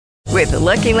With the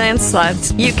Lucky Land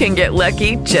Slots, you can get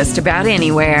lucky just about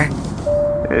anywhere.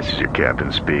 This is your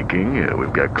captain speaking.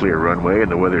 We've got clear runway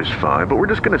and the weather's fine, but we're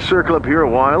just going to circle up here a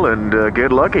while and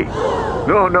get lucky.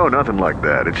 No, nothing like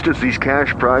that. It's just these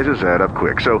cash prizes add up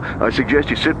quick. So I suggest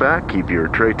you sit back, keep your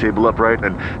tray table upright,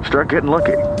 and start getting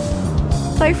lucky.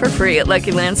 Play for free at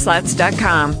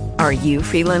LuckyLandSlots.com. Are you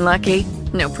feeling lucky?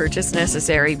 No purchase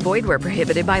necessary. Void where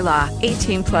prohibited by law.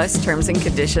 18 plus terms and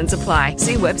conditions apply.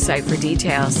 See website for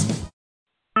details.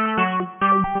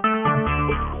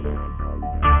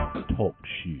 Talk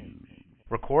shoes.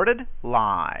 Recorded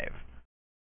live.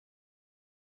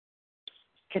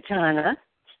 Katana.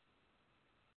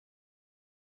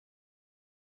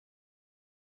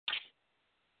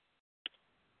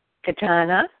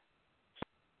 Katana.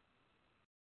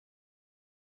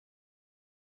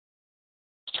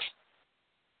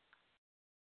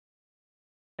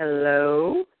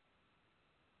 Hello?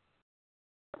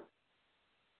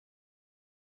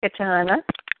 Katana?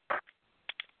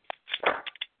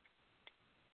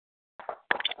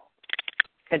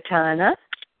 Katana?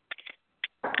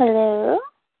 Hello?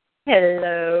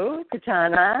 Hello,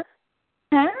 Katana.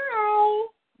 Hi.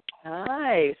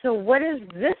 Hi. So what is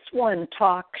this one,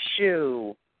 Talk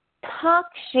Shoe? Talk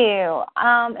shoe.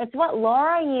 It's what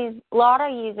Laura uses,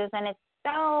 and it's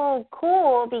so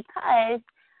cool because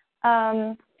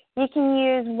you can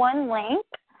use one link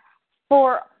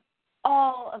for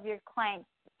all of your clients,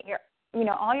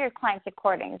 all your clients'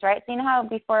 recordings, right? So you know how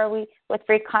before with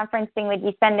free conferencing,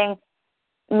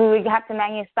 we would have to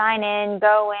manually sign in,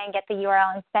 go in, get the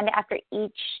URL, and send it after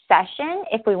each session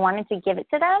if we wanted to give it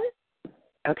to them.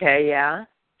 Okay, yeah.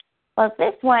 Well,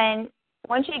 this one,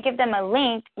 once you give them a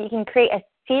link, you can create a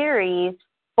series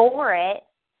for it,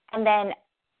 and then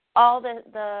all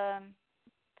the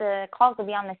calls will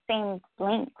be on the same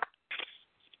link.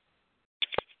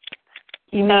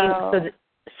 You mean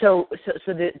so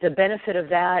the benefit of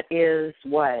that is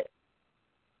what?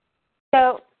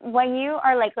 So when you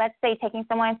are, like, let's say taking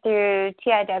someone through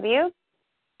TIW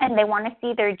and they want to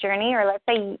see their journey, or let's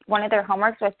say one of their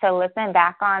homeworks was to listen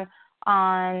back on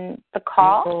the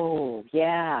call. Oh,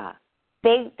 yeah.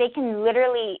 They can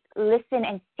literally listen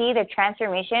and see the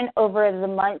transformation over the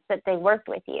months that they worked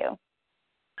with you.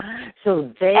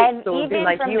 So and so even be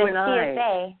like from you the and I.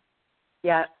 CSA.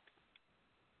 Yeah.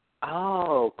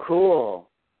 Oh, cool.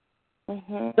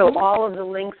 Mm-hmm. So all of the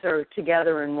links are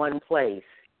together in one place.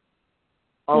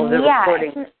 All of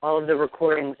the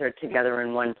recordings are together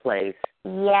in one place.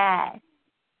 Yes.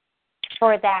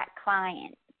 For that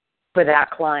client. For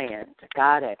that client.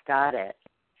 Got it.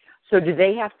 So do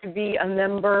they have to be a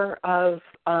member of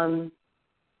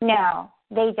No,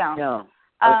 they don't. No.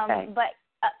 Okay. But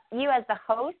you as the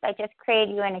host, I just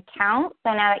created you an account.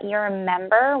 So now that you're a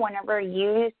member, whenever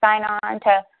you sign on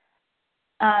to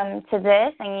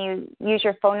this and you use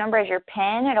your phone number as your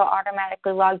PIN, it'll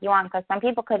automatically log you on, because some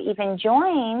people could even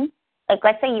join, like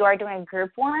let's say you are doing a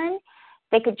group one,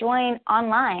 they could join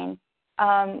online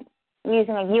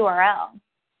using a URL.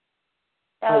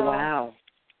 So, oh, wow.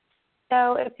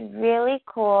 So it's really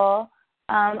cool.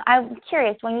 I'm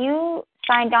curious, when you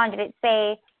signed on, did it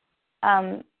say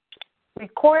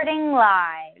recording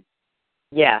live?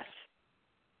 Yes.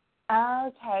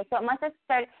 Okay, so it must have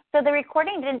started. So the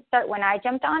recording didn't start when I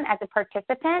jumped on as a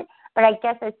participant, but I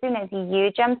guess as soon as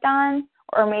you jumped on,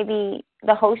 or maybe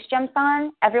the host jumps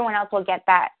on, everyone else will get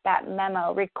that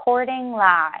memo, recording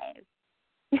live.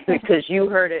 Because you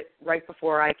heard it right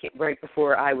before I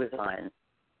was on,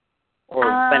 or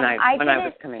when I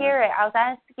was coming I didn't hear on. it. I was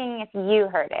asking if you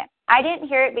heard it. I didn't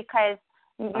hear it because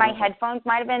my headphones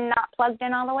might have been not plugged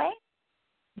in all the way.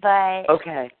 But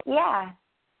okay. Yeah.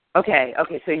 Okay.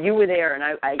 So you were there, and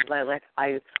I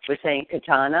was saying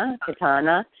Katana.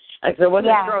 Like there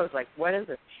wasn't sure. I was like, what is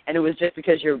it? And it was just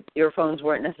because your earphones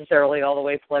weren't necessarily all the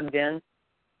way plugged in.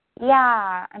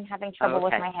 Yeah, I'm having trouble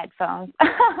with my headphones.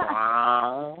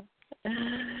 Wow.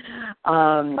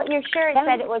 But you're sure it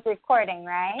said it was recording,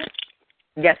 right?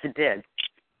 Yes, it did.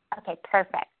 Okay,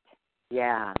 perfect.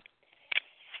 Yeah.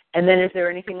 And then is there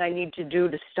anything I need to do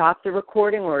to stop the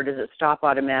recording, or does it stop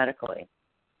automatically?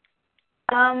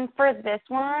 For this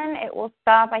one, it will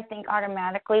stop, I think,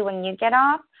 automatically when you get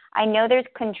off. I know there's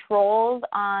controls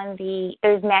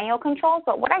there's manual controls,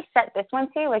 but what I set this one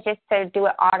to was just to do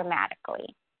it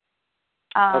automatically.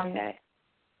 Okay.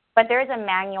 But there is a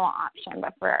manual option,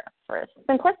 but for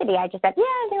simplicity, I just said, do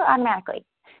it automatically.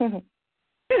 And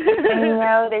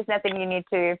there's nothing you need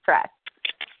to press.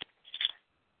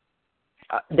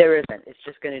 There isn't. It's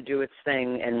just going to do its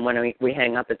thing, and when we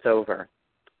hang up, it's over.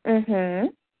 Mm-hmm.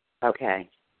 Okay.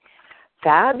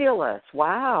 Fabulous.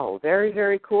 Wow. Very,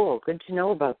 very cool. Good to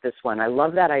know about this one. I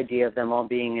love that idea of them all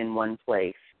being in one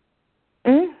place.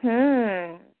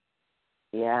 Mhm.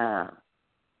 Yeah.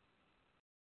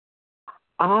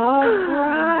 All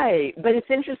right. But it's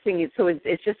interesting. So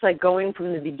it's just like going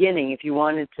from the beginning. If you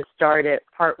wanted to start it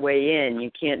part way in,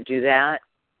 you can't do that?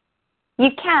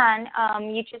 You can.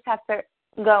 You just have to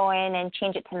go in and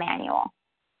change it to manual.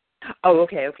 Oh,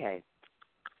 okay.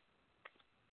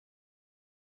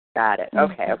 Got it.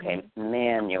 Okay.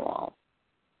 Manual.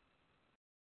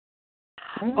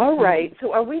 Mm-hmm. All right.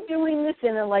 So are we doing this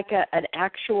in an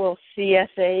actual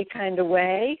CSA kind of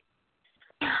way?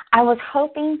 I was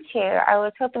hoping to. I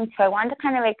wanted to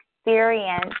kind of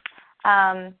experience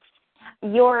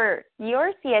your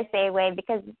CSA way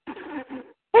because,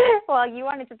 well, you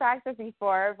wanted to practice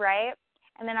before, right?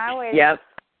 And then I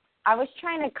was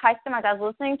trying to customize. I was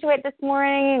listening to it this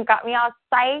morning and got me all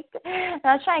psyched. And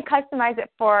I was trying to customize it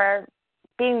for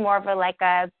being more of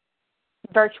a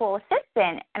virtual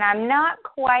assistant. And I'm not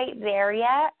quite there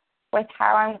yet with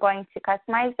how I'm going to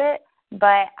customize it.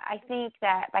 But I think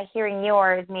that by hearing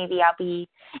yours, maybe I'll be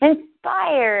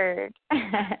inspired.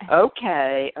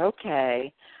 Okay.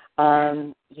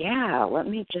 Yeah, let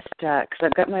me just, because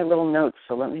I've got my little notes,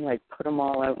 so let me, put them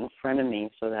all out in front of me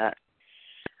so that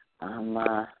I'm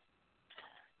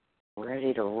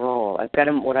ready to roll. I've got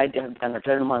them, I've done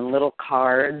them on little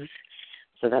cards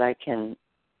so that I can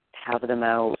have them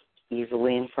out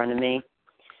easily in front of me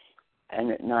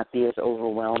and it not be as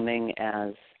overwhelming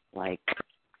as, a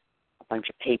bunch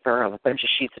of paper, a bunch of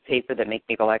sheets of paper that make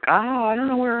me go I don't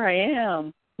know where I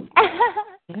am.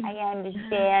 I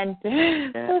understand.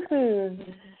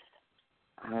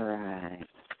 All right.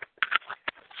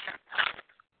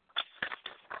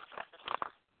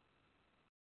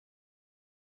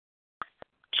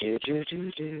 So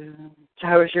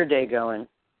how is your day going?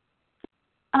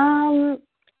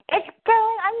 It's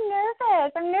going. I'm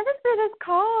nervous. I'm nervous for this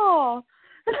call.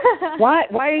 Why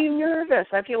are you nervous?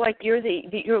 I feel like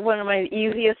you're one of my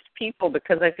easiest people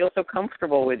because I feel so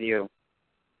comfortable with you.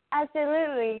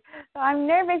 Absolutely. So I'm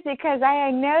nervous because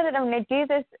I know that I'm going to do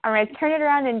this. I'm going to turn it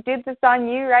around and do this on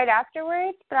you right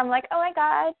afterwards. But I'm like, oh, my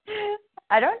God,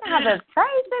 I don't have a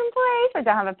price in place. I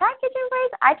don't have a package in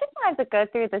place. I just want to go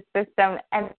through the system.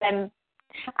 And then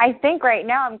I think right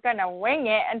now I'm going to wing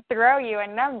it and throw you a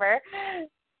number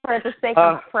for the sake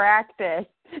of practice.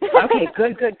 Okay,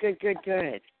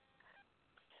 good.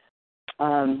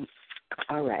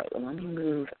 All right, well, let me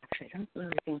move. Actually, I don't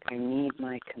really think I need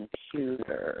my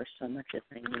computer so much as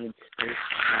I need space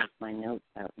to have my notes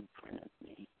out in front of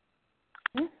me.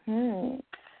 Mm-hmm.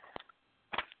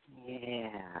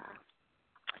 Yeah.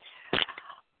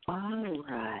 All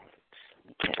right. Let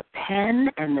me get a pen,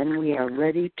 and then we are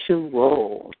ready to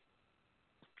roll.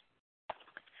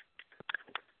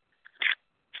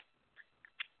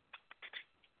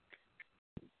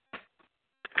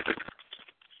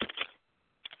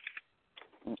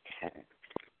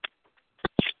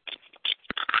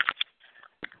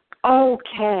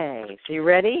 Okay, so you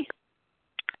ready?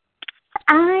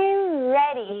 I'm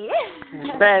ready.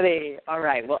 Ready. All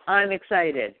right. Well, I'm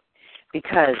excited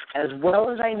because as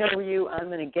well as I know you, I'm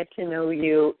going to get to know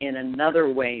you in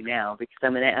another way now because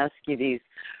I'm going to ask you these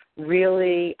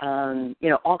really,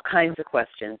 all kinds of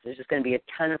questions. There's just going to be a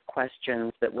ton of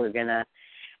questions that we're going to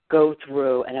go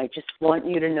through, and I just want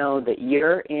you to know that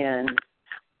you're in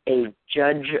a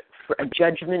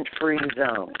judgment-free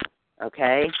zone,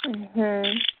 okay?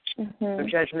 Mm-hmm. No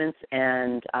judgments,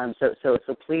 and so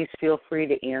please feel free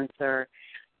to answer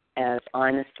as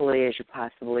honestly as you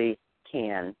possibly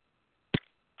can.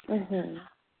 Mm-hmm.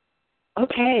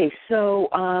 Okay, so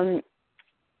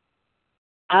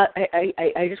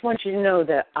I just want you to know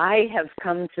that I have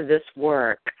come to this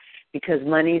work because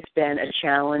money's been a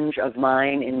challenge of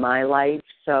mine in my life,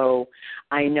 so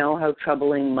I know how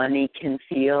troubling money can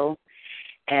feel.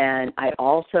 And I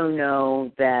also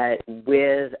know that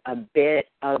with a bit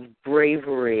of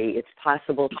bravery, it's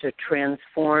possible to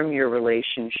transform your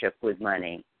relationship with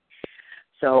money.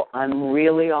 So I'm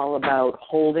really all about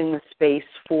holding the space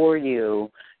for you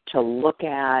to look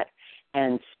at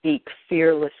and speak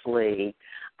fearlessly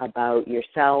about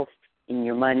yourself and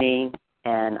your money,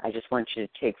 and I just want you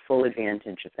to take full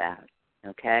advantage of that,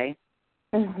 okay?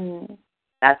 Mm-hmm.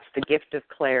 That's the gift of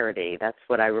clarity. That's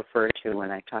what I refer to when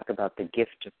I talk about the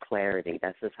gift of clarity.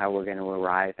 This is how we're going to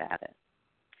arrive at it.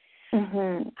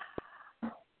 Mm-hmm.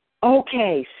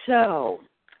 Okay, so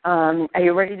are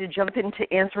you ready to jump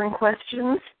into answering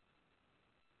questions?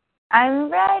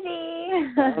 I'm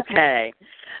ready. Okay.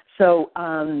 So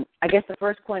I guess the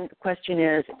first question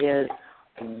is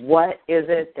what is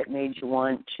it that made you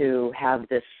want to have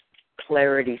this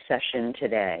clarity session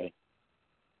today?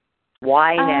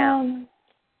 Why now?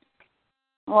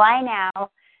 Why now?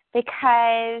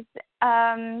 Because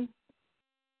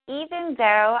even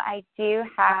though I do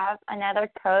have another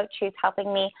coach who's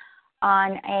helping me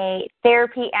on a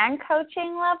therapy and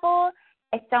coaching level,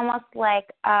 it's almost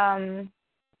like I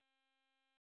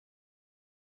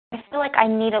feel like I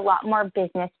need a lot more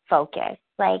business focus.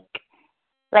 Like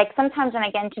sometimes when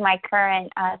I get into my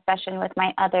current session with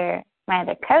my other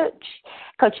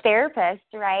coach therapist,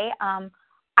 right?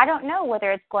 I don't know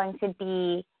whether it's going to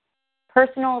be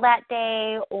personal that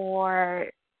day or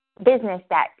business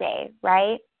that day,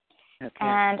 right? Okay.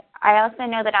 And I also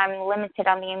know that I'm limited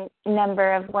on the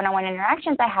number of one-on-one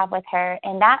interactions I have with her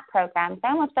in that program. So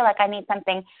I almost feel like I need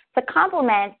something to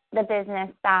complement the business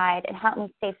side and help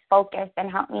me stay focused and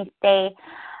help me stay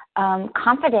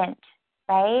confident,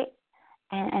 right?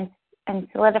 And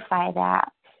solidify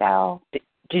that. So. Did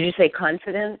you say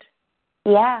confident?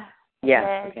 Yeah.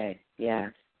 Yeah. Okay. Yeah.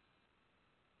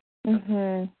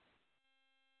 Mhm.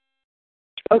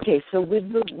 Okay, so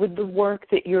with the work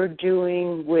that you're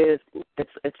doing with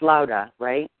it's Lauda,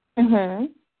 right?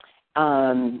 Mhm.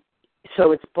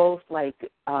 So it's both like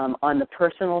on the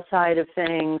personal side of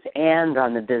things and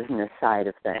on the business side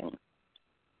of things.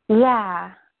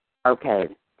 Yeah. Okay.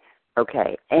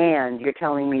 And you're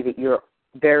telling me that you're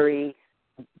very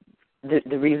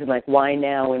the reason like why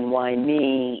now and why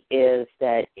me is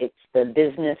that it's the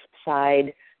business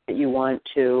side that you want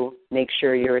to make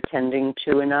sure you're attending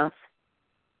to enough?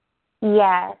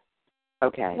 Yes.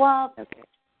 Okay. Well, okay.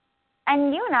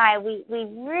 And you and I, we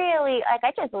really, like,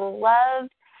 I just love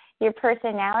your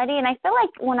personality. And I feel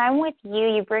like when I'm with you,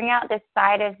 you bring out this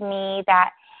side of me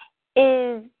that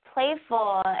is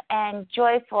playful and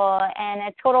joyful and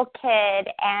a total kid,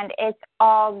 and it's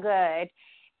all good.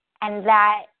 And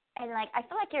I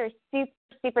feel like you're a super,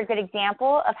 super good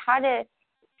example of how to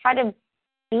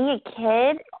be a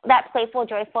kid, that playful,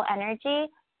 joyful energy,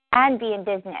 and be in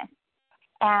business.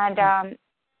 And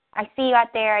I see you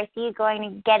out there. I see you going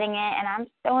and getting it, and I'm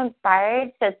so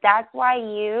inspired. So that's why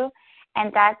you,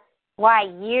 and that's why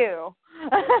you.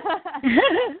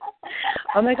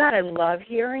 Oh, my God, I love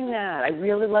hearing that. I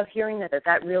really love hearing that.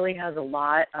 That really has a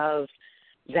lot of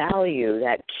value,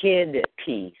 that kid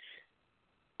piece.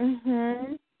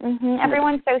 Mhm. Mhm.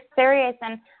 Everyone's so serious,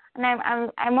 and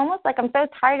I'm almost like I'm so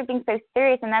tired of being so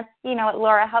serious, and that's what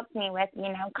Laura helps me with.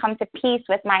 Come to peace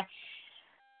with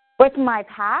my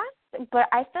past. But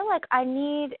I feel like I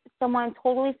need someone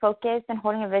totally focused and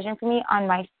holding a vision for me on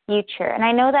my future. And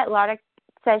I know that Laura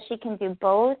says she can do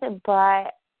both,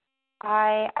 but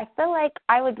I feel like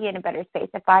I would be in a better space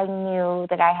if I knew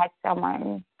that I had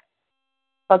someone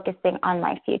focusing on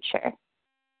my future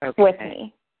with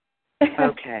me.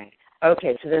 Okay.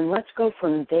 So then let's go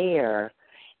from there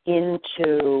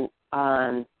into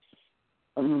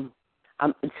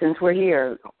since we're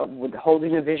here with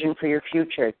holding a vision for your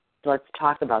future. Let's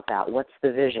talk about that. What's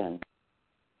the vision?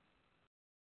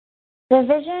 The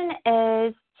vision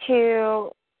is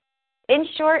to, in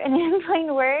short and in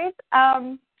plain words,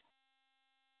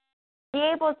 be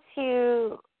able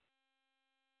to,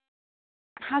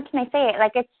 how can I say it?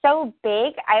 Like, it's so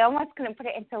big, I almost couldn't put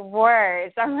it into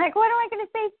words. I'm like, what am I going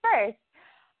to say first?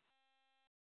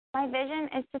 My vision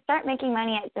is to start making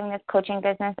money at doing this coaching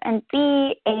business and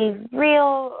be a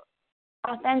real,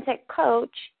 authentic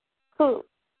coach who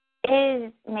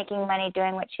is making money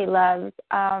doing what she loves.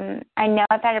 I know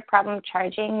I've had a problem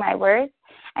charging my worth,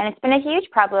 and it's been a huge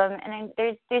problem, and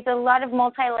there's a lot of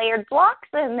multi-layered blocks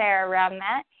in there around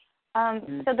that.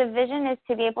 So the vision is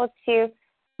to be able to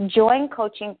join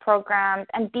coaching programs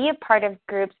and be a part of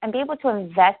groups and be able to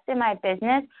invest in my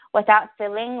business without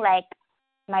feeling like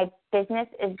my business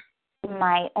is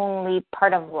my only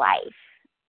part of life.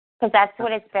 Because that's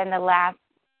what it's been the last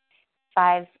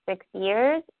 5-6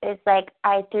 years, is like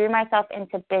I threw myself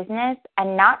into business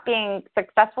and not being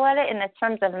successful at it in the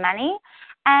terms of money,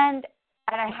 and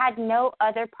I had no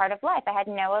other part of life. I had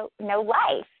no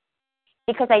life,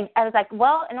 because I was like,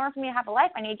 well, in order for me to have a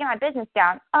life, I need to get my business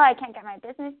down. Oh, I can't get my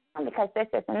business down because this,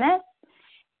 and this.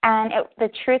 And the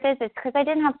truth is, it's because I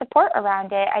didn't have support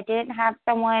around it. I didn't have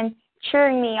someone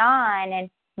cheering me on and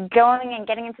going and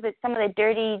getting into some of the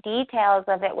dirty details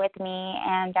of it with me,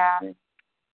 and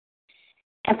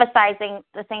emphasizing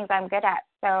the things I'm good at.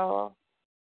 So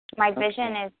my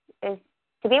vision is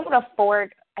to be able to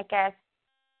afford,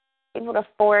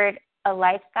 a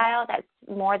lifestyle that's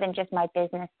more than just my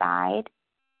business side,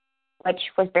 which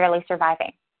was barely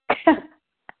surviving.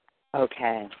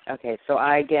 Okay. So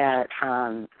I get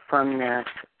from this,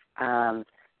 let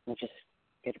me just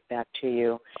get it back to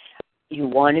you. You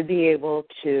want to be able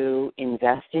to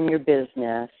invest in your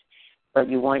business but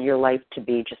you want your life to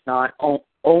be just not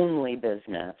only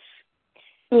business.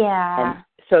 Yeah. And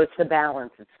so it's the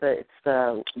balance. It's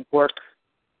the work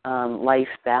life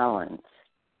balance.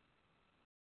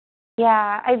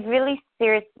 Yeah, I really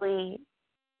seriously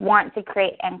want to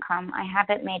create income. I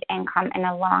haven't made income in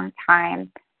a long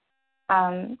time.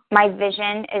 My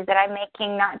vision is that I'm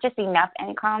making not just enough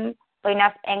income, but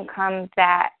enough income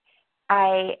that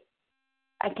I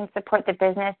can support the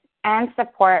business and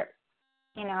support,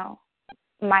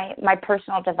 my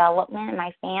personal development and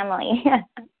my family.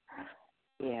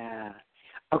 Yeah.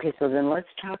 Okay, so then let's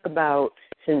talk about,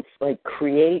 since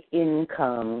create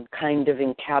income kind of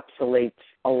encapsulates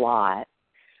a lot,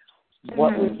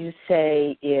 what would you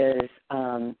say is,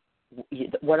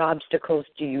 what obstacles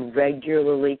do you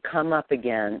regularly come up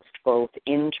against, both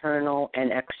internal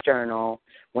and external,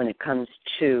 when it comes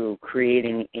to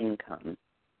creating income?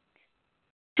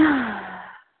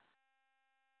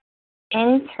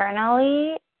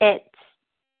 Internally, it's,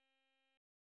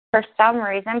 for some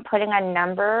reason, putting a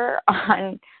number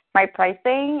on my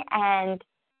pricing and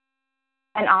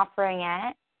offering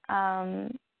it.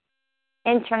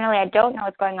 Internally, I don't know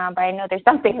what's going on, but I know there's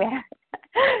something there.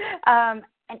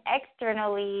 And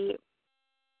externally,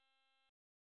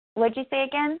 what'd you say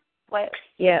again? What?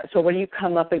 Yeah, so what do you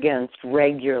come up against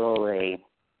regularly?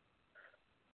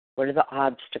 What are the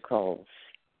obstacles?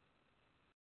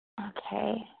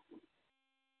 Okay.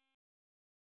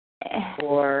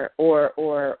 Or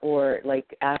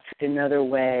asked another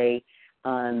way,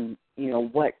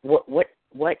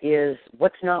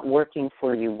 what's not working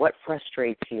for you? What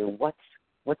frustrates you? What's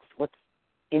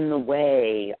in the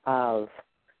way of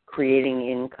creating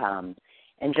income?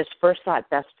 And just first thought,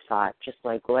 best thought, just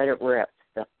let it rip.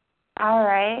 All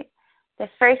right. The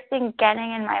first thing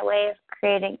getting in my way of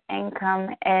creating income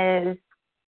is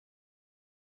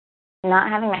not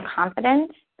having the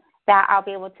confidence that I'll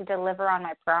be able to deliver on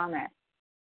my promise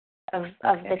of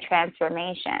the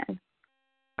transformation.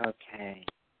 Okay.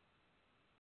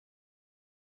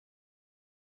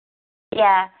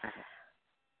 Yeah.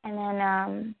 And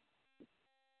then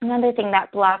another thing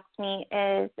that blocks me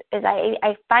is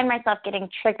I find myself getting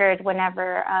triggered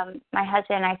whenever my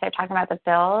husband and I start talking about the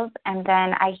bills, and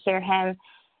then I hear him,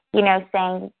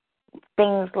 saying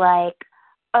things like,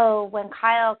 oh, when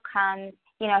Kyle comes,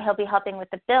 he'll be helping with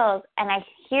the bills, and I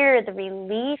hear the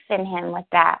relief in him with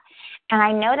that. And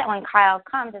I know that when Kyle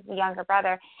comes as the younger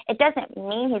brother, it doesn't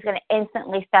mean he's going to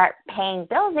instantly start paying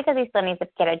bills, because he still needs to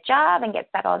get a job and get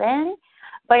settled in.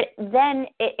 But then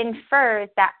it infers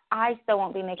that I still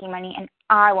won't be making money and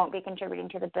I won't be contributing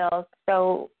to the bills.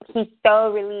 So he's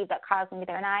so relieved that Kyle's going to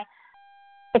be there. And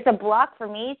it's a block for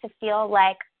me to feel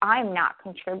like I'm not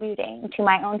contributing to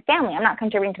my own family. I'm not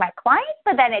contributing to my clients,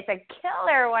 but then it's a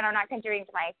killer when I'm not contributing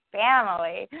to my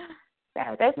family.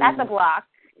 So that's a block,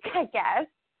 I guess.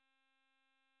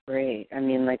 Great. I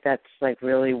mean, that's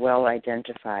really well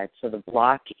identified. So the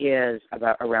block is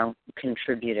around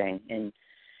contributing, and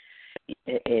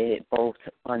it, both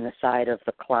on the side of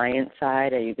the client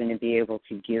side, are you going to be able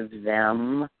to give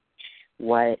them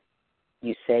what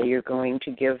you say you're going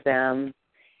to give them?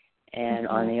 And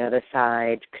on the other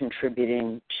side,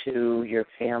 contributing to your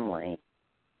family.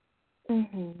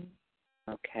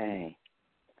 Okay.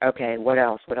 Okay, what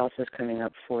else? What else is coming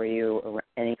up for you?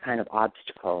 Any kind of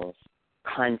obstacles?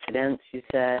 Confidence, you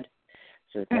said?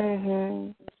 So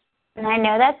And I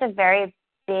know that's a very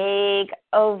big,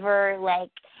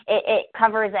 it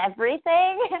covers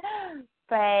everything.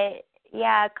 But,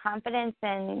 yeah, confidence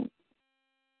in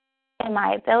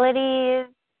my abilities,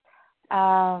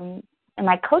 and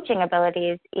my coaching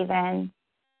abilities, even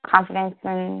confidence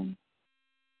in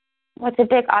what's a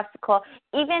big obstacle.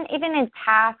 Even in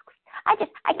tasks, I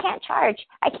can't charge.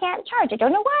 I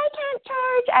don't know why I can't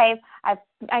charge.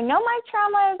 I know my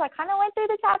traumas. I kind of went through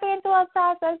the tapping into love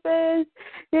processes,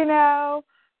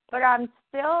 but I'm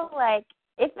still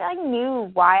if I knew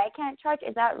why I can't charge,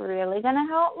 is that really going to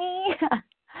help me?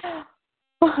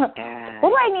 What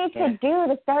do I need to do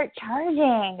to start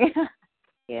charging?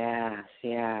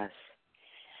 Yes.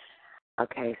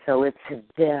 Okay, so it's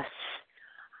this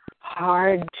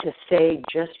hard to say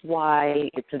just why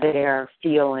it's there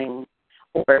feeling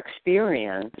or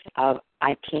experience of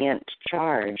I can't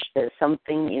charge. There's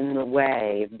something in the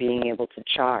way of being able to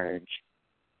charge.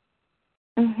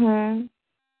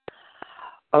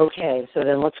 Okay, so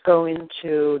then let's go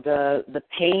into the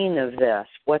pain of this.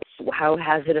 How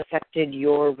has it affected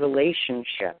your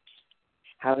relationships?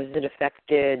 How has it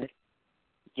affected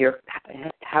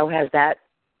how has that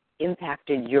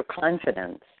impacted your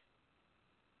confidence?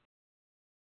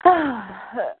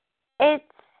 It's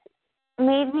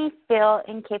made me feel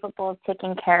incapable of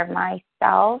taking care of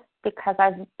myself because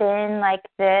I've been like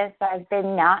this. I've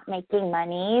been not making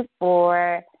money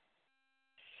for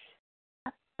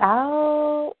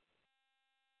about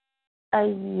a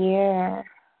year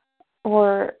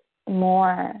or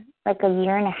more, like a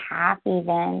year and a half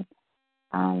even.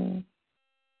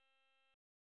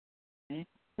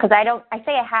 Because I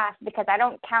say a half because I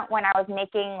don't count when I was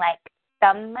making like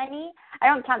some money. I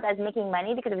don't count that as making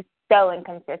money because it was so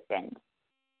inconsistent,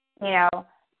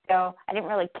 So I didn't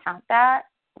really count that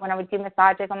when I would do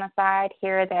massages on the side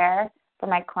here or there for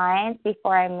my clients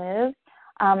before I moved,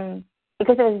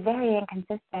 because it was very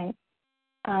inconsistent.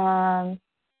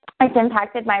 It's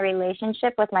impacted my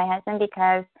relationship with my husband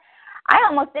because I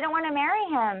almost didn't want to marry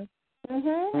him.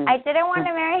 I didn't want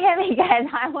to marry him because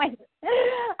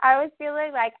I was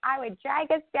feeling like I would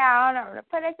drag us down or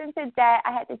put us into debt.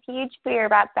 I had this huge fear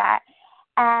about that,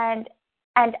 and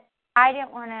I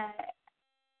didn't want to,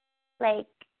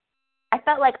 I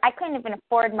felt like I couldn't even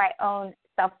afford my own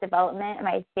self-development and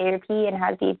my therapy and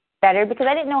how to be better because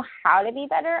I didn't know how to be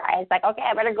better. I was like, okay,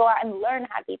 I better go out and learn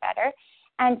how to be better.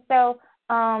 And so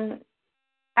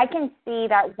I can see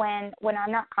that when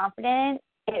I'm not confident,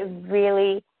 it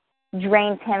really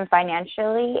drains him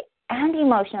financially and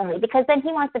emotionally because then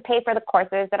he wants to pay for the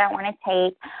courses that I want to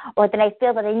take or that I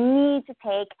feel that I need to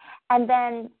take, and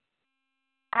then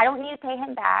I don't need to pay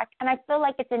him back, and I feel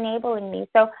like it's enabling me.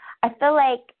 So I feel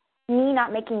like me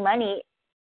not making money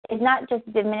is not just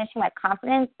diminishing my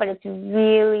confidence, but it's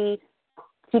really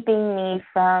keeping me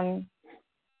from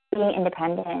being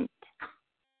independent.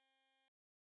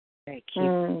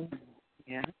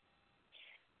 Yeah.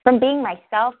 From being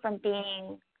myself, from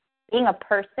being a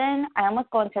person, I almost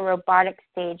go into a robotic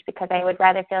stage because I would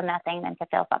rather feel nothing than to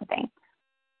feel something.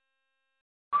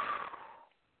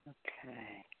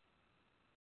 Okay.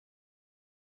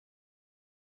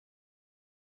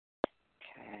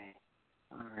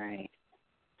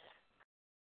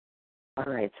 All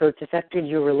right. So it's affected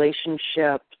your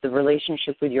relationship, the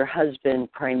relationship with your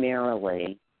husband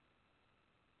primarily.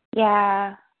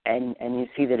 Yeah. And you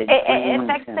see that it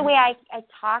affects the way I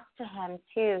talk to him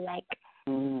too. Like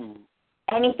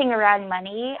anything around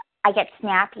money, I get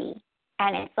snappy,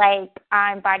 and it's like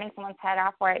I'm biting someone's head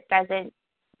off where it doesn't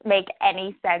make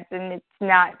any sense and it's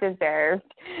not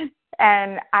deserved.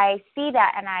 And I see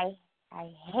that, and I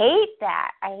hate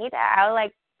that. I hate that. I'll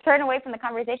turn away from the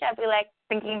conversation. I'll be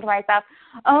thinking to myself,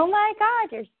 "Oh my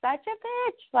God, you're such a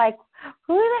bitch! Like,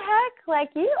 who the heck? Like,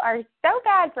 you are so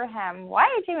bad for him. Why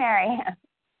did you marry him?"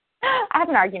 I have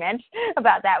an argument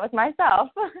about that with myself.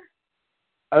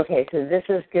 Okay, so this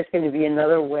is just going to be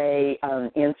another way,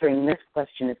 answering this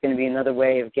question is going to be another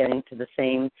way of getting to the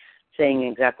same, saying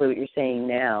exactly what you're saying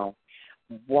now.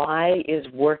 Why is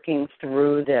working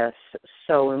through this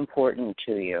so important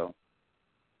to you?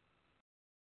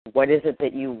 What is it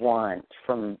that you want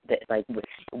from,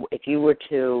 if you were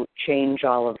to change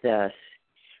all of this,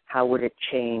 how would it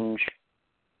change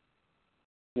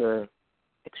your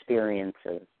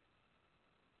experiences?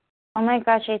 Oh my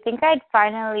gosh, I think I'd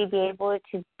finally be able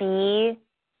to be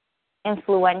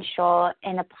influential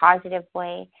in a positive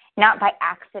way, not by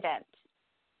accident.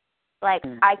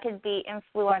 I could be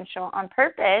influential on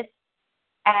purpose,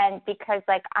 and because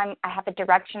I have a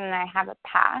direction and I have a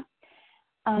path,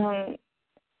 and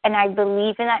I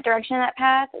believe in that direction and that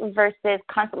path, versus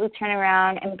constantly turning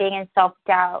around and being in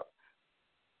self-doubt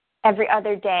every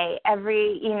other day,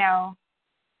 every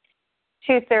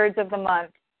 2/3 of the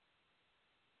month.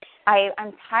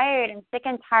 I'm tired. I'm sick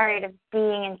and tired of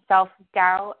being in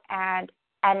self-doubt and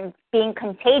being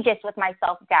contagious with my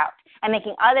self-doubt and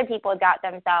making other people doubt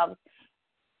themselves,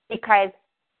 because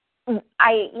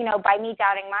by me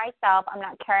doubting myself, I'm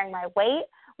not carrying my weight,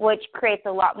 which creates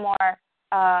a lot more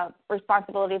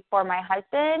responsibility for my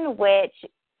husband, which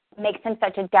makes him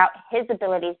such a doubt his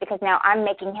abilities, because now I'm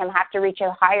making him have to reach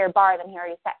a higher bar than he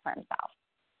already set for himself.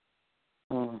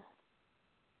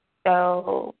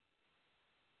 So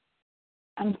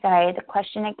I'm sorry, the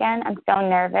question again? I'm so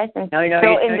nervous and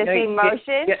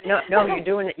emotion.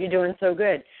 You're doing so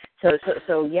good.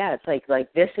 So yeah, it's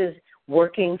like this is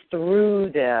working through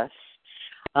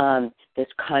this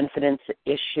confidence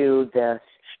issue, this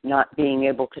not being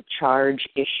able to charge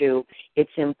issue.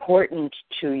 It's important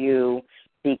to you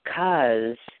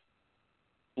because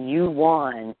you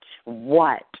want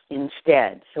what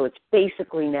instead. So it's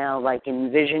basically now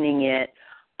envisioning it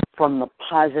from the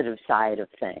positive side of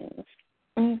things.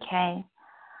 Okay.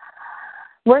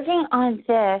 Working on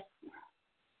this,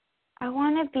 I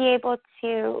want to be able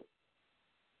to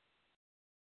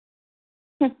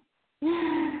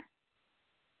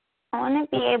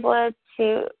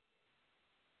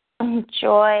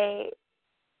enjoy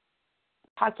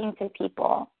talking to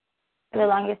people For the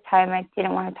longest time, I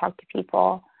didn't want to talk to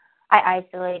people. I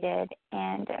isolated,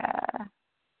 and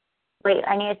wait,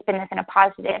 I need to spin this in a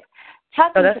positive.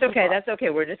 Oh, that's okay. That's okay.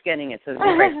 We're just getting it. So,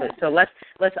 right, so let's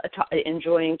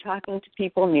enjoying talking to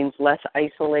people means less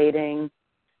isolating.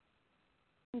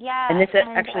 Yeah. And this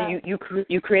actually, you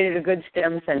created a good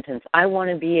STEM sentence. I want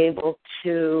to be able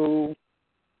to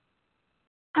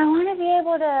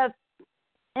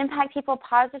impact people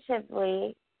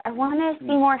positively. I want to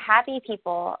see more happy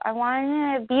people. I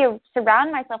want to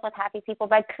surround myself with happy people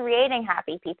by creating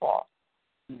happy people.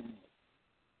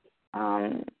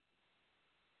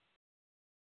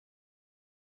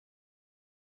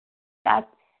 That's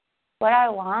what I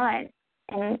want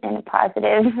in a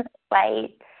positive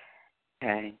light.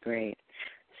 Okay, great.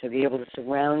 So be able to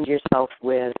surround yourself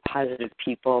with positive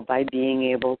people by being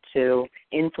able to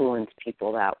influence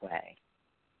people that way.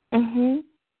 Mhm.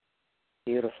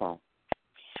 Beautiful.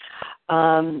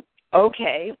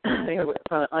 Okay,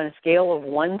 on a scale of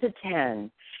 1 to 10,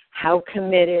 how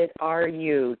committed are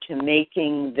you to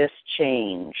making this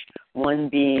change? 1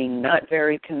 being not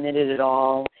very committed at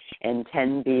all, and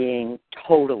 10 being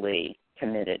totally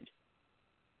committed.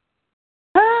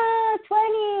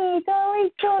 20,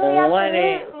 totally,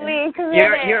 absolutely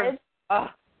committed.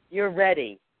 You're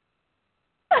ready.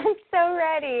 I'm so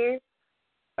ready.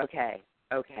 Okay.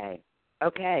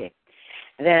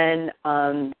 Then,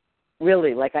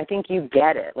 really, I think you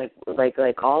get it.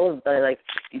 Like all of the,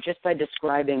 just by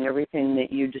describing everything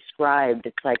that you described,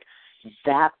 it's like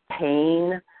that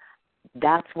pain,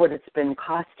 that's what it's been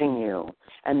costing you.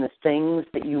 And the things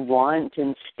that you want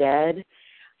instead,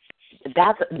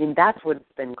 that's what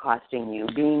it's been costing you.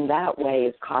 Being that way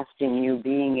is costing you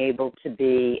being able to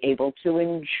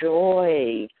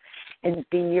enjoy and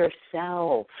be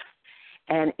yourself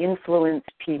and influence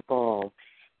people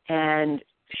and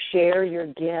share your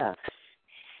gifts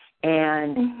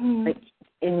and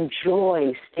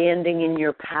enjoy standing in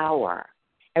your power.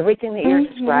 Everything that you're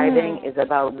describing is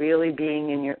about really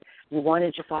being you want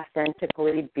to just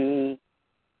authentically be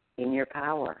in your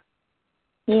power.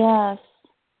 Yes.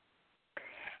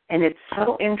 And it's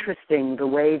so interesting the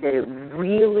way that it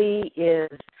really is,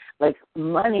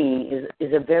 money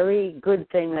is a very good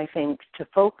thing, I think, to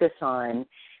focus on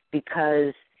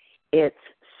because it's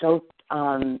so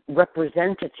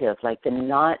representative, like the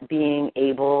not being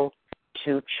able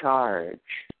to charge.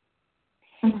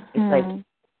 It's like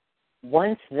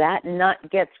once that nut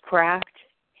gets cracked,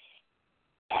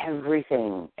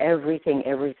 everything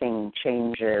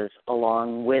changes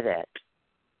along with it.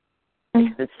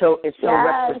 It's so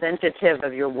representative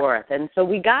of your worth. And so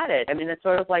we got it. I mean, it's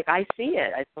sort of like I see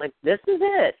it. It's like, this is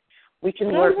it. We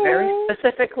can work very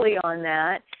specifically on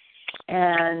that.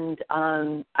 And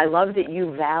I love that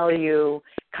you value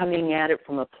coming at it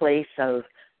from a place of,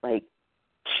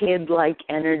 kid-like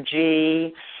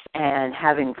energy and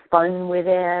having fun with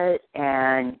it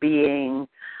and being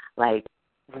like,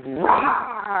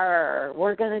 rawr,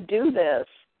 we're going to do this.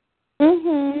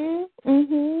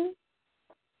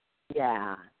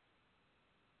 Yeah.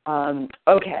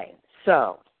 Okay,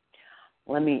 so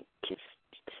let me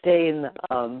stay in the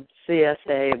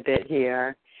CSA a bit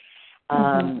here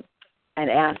and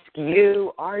ask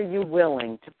you, are you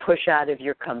willing to push out of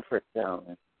your comfort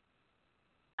zone?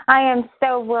 I am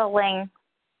so willing.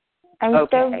 I'm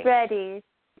so ready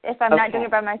if I'm not doing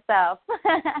it by myself.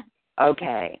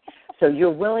 Okay. So you're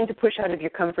willing to push out of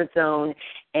your comfort zone,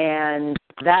 and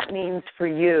that means for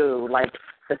you,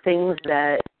 the things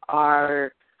that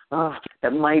are,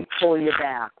 that might pull you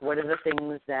back. What are the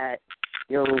things that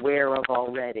you're aware of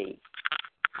already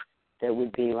that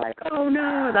would be like, oh,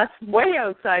 no, that's way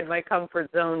outside my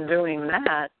comfort zone doing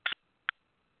that?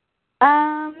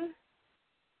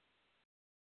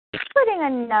 Putting a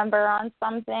number on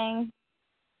something.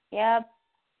 Yep.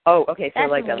 Oh, okay. So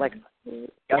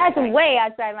that's way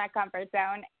outside my comfort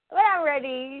zone. But I'm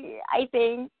ready, I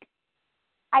think.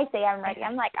 I say I'm ready.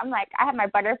 I'm like, I have my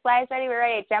butterflies ready. We're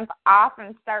ready to jump off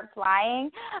and start flying.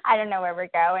 I don't know where we're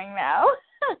going, though.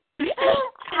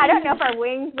 I don't know if our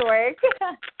wings work.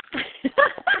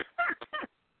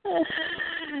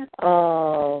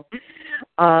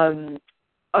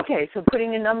 Okay, so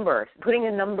putting a number,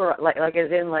 like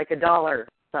as in like a dollar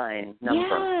sign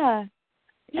number.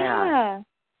 Yeah.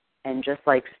 And just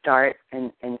start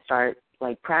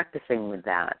practicing with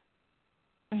that.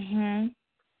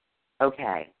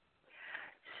 Okay.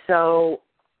 So,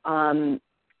 would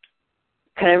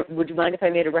you mind if I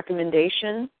made a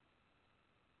recommendation?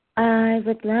 I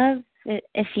would love it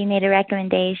if you made a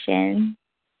recommendation.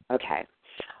 Okay.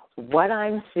 What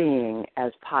I'm seeing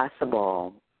as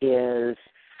possible is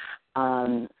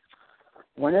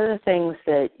one of the things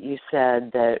that you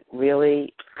said that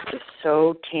really is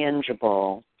so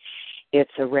tangible,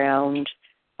 it's around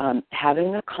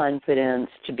having the confidence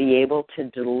to be able to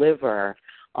deliver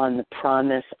on the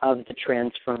promise of the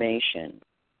transformation.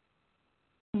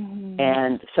 Mm-hmm.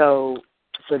 And so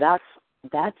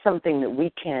that's something that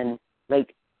we can,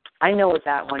 like, I know what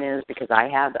that one is because I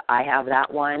have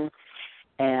that one,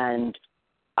 and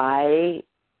I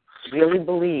really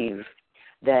believe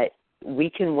that we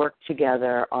can work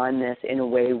together on this in a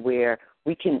way where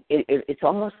we can, it's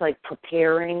almost like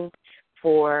preparing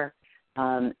for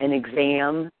an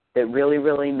exam that really,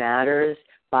 really matters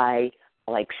by,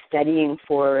 like, studying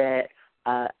for it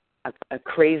a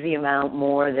crazy amount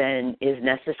more than is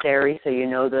necessary, so you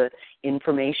know the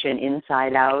information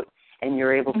inside out, and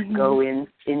you're able to go into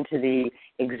the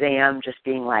exam just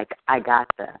being like, I got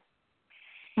this.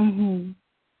 Mm-hmm.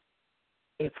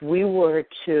 If we were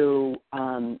to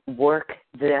work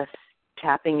this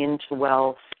tapping into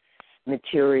wealth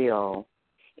material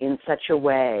in such a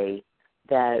way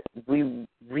that we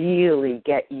really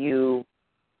get you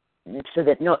so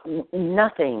that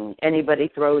nothing anybody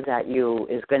throws at you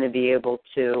is going to be able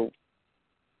to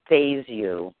phase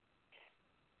you.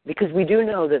 Because we do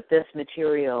know that this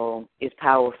material is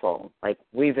powerful. Like,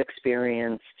 we've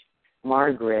experienced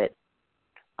Margaret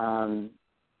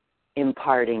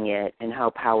imparting it and how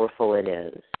powerful it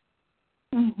is.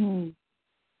 Mm-hmm.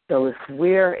 So if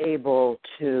we're able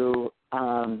to,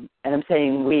 and I'm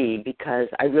saying we because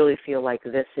I really feel like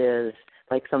this is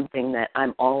like something that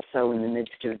I'm also in the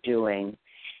midst of doing,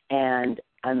 and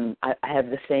I have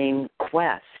the same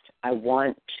quest. I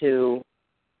want to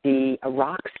be a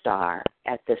rock star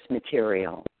at this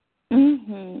material.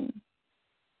 Mm-hmm.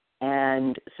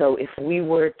 And so if we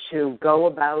were to go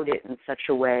about it in such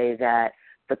a way that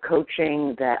the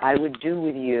coaching that I would do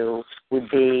with you would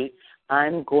be,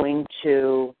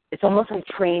 it's almost like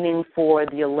training for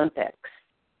the Olympics.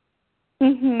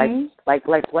 Mm-hmm. Like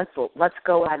let's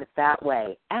go at it that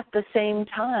way. At the same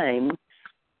time,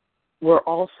 we're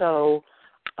also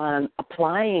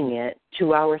applying it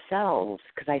to ourselves,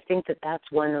 because I think that that's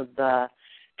one of the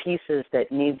pieces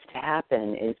that needs to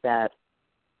happen, is that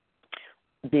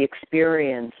the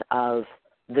experience of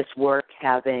this work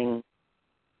having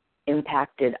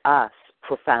impacted us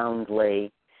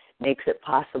profoundly makes it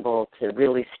possible to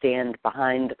really stand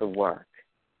behind the work.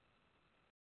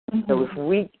 Mm-hmm. So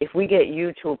if we get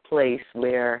you to a place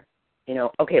where,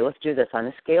 okay, let's do this on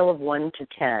a scale of 1 to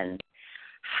 10,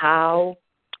 how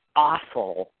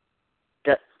awful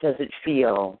does it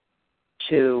feel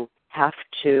to have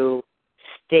to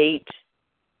state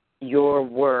your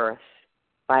worth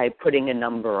by putting a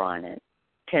number on it?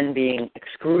 10 being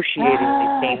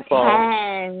excruciatingly painful.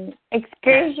 10.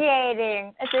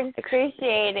 Excruciating. It's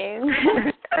excruciating.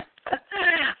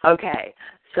 Okay.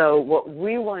 So what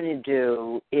we want to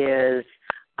do is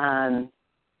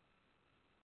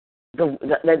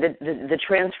the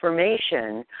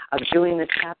transformation of doing the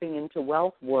tapping into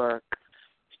wealth work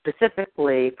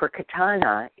specifically for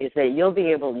Katana is that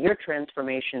your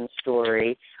transformation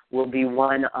story will be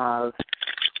one of,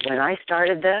 when I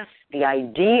started this, the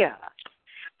idea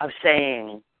of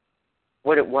saying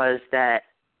what it was that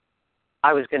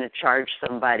I was going to charge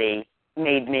somebody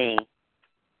made me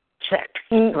sick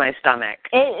to my stomach.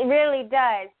 It really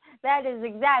does. That is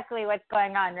exactly what's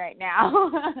going on right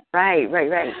now. Right.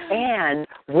 And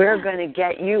we're going to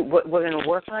we're going to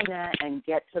work on that and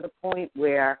get to the point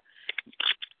where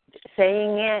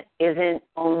saying it isn't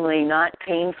only not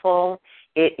painful,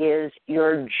 it is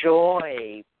your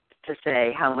joy to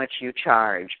say how much you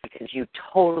charge, because you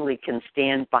totally can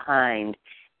stand behind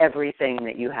everything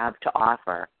that you have to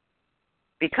offer,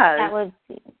 because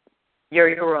you're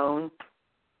your own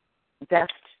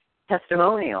best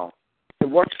testimonial. It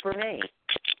works for me.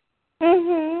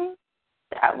 Mhm.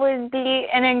 That would be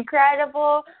an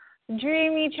incredible,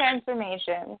 dreamy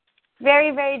transformation.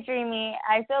 Very, very dreamy.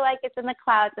 I feel like it's in the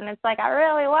clouds, and it's like, I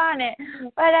really want it,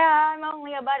 but I'm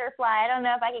only a butterfly. I don't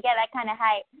know if I could get that kind of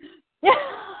height.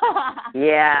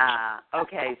 Yeah.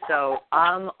 Okay. So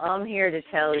I'm here to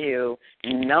tell you,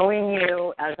 knowing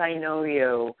you as I know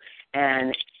you,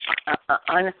 and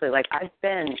honestly, like, I've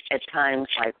been at times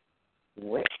like,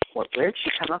 where'd she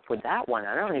come up with that one?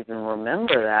 I don't even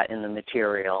remember that in the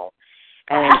material,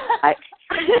 and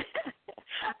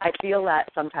I feel that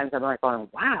sometimes I'm like going,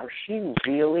 wow, she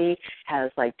really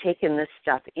has like taken this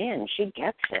stuff in. She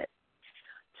gets it.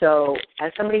 So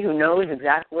as somebody who knows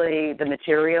exactly the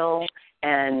material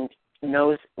and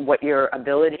knows what your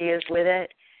ability is with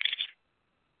it,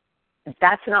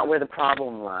 that's not where the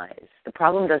problem lies. The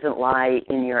problem doesn't lie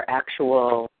in your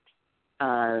actual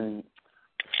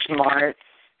smart,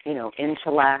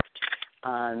 intellect.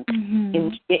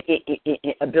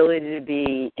 ability to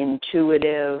be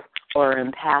intuitive or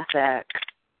empathic.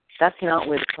 That's not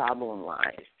where the problem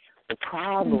lies. The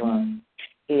problem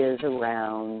is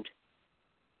around,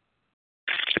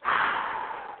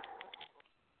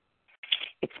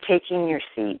 it's taking your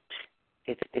seat.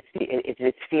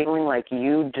 It's feeling like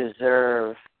you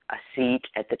deserve a seat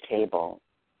at the table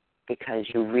because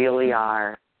you really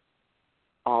are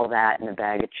all that in a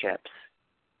bag of chips.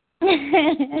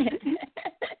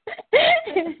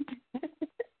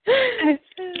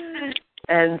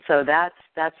 And so that's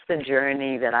the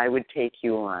journey that I would take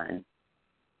you on.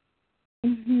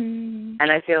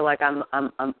 And I feel like I'm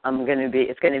going to be.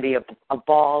 It's going to be a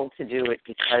ball to do it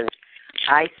because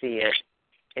I see it.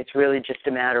 It's really just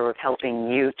a matter of helping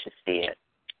you to see it.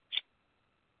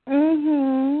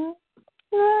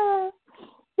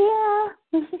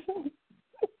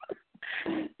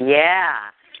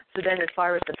 Yeah. So then, as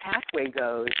far as the pathway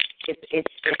goes, it's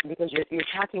because you're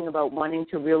talking about wanting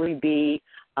to really be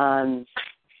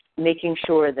making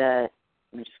sure that.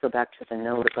 Let me just go back to the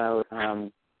note about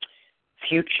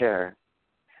future.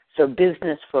 So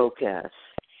business focus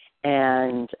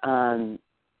and the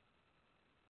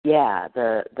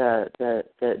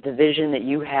vision that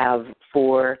you have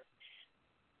for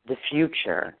the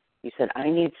future. You said, I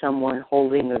need someone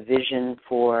holding a vision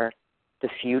for the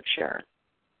future.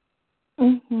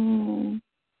 And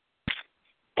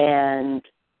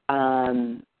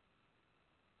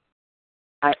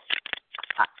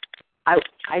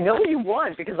I know you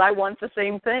want, because I want the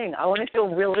same thing. I want to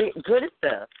feel really good at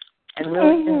this and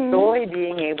really enjoy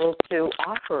being able to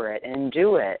offer it and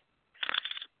do it.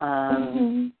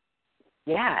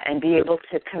 Yeah, and be able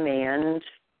to command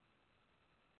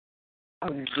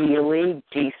a really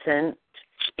decent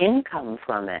income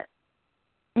from it.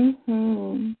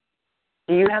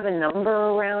 Do you have a number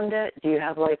around it? Do you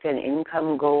have like an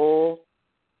income goal?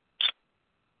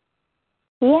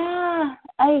 Yeah,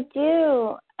 I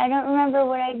do. I don't remember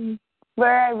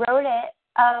where I wrote it.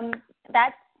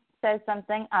 That says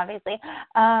something, obviously.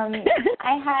 I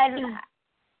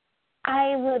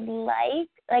would like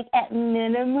at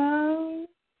minimum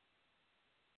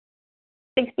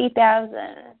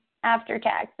 60,000 after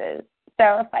taxes.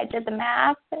 So if I did the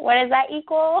math, what does that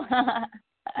equal?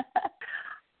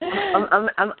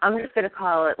 I'm just going to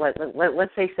call it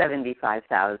let's say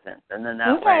 75,000, and then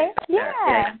that way.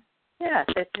 Yeah.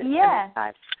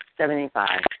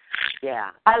 75. Yeah.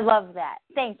 I love that.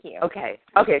 Thank you. Okay.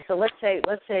 So let's say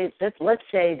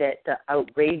that the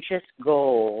outrageous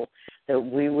goal that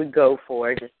we would go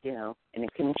for, just and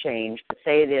it can change. But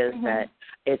say it is that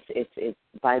it's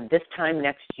by this time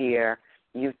next year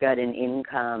you've got an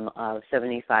income of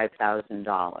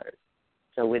 $75,000.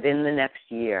 So within the next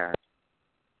year,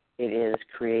 it is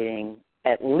creating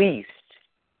at least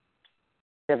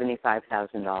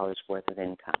 $75,000 worth of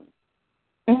income.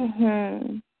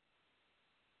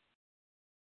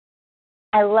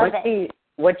 I love it.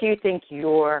 What do you think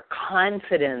your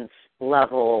confidence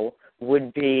level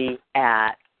would be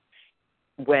at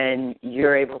when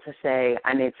you're able to say,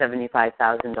 I made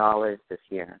 $75,000 this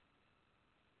year?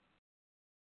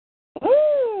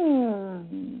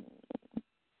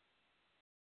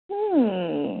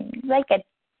 Like an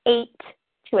 8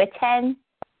 to a 10.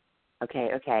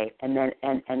 Okay. And then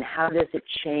and how does it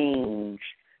change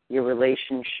your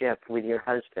relationship with your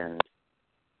husband?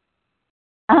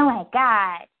 Oh my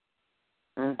God.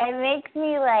 It makes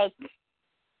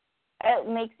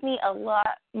me a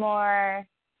lot more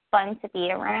fun to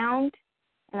be around,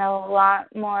 and a lot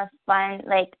more fun,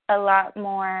 a lot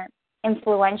more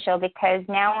influential, because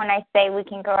now when I say we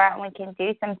can go out and we can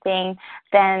do something,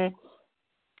 then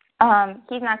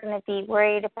he's not going to be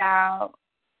worried about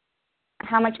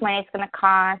how much money it's going to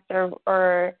cost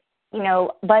or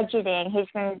budgeting. He's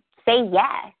going to say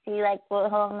yes. He'll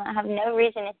have no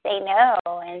reason to say no.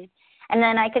 And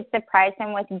then I could surprise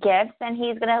him with gifts, and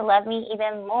he's going to love me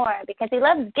even more, because he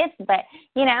loves gifts. But,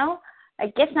 a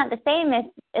gift's not the same as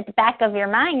at the back of your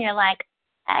mind. You're like,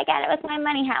 I got it with my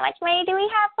money. How much money do we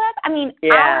have left? I mean,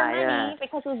 our money,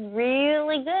 because he's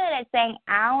really good at saying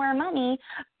our money.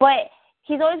 But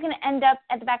he's always going to end up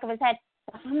at the back of his head,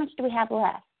 well, how much do we have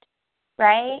left,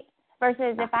 right?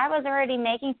 Versus if I was already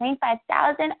making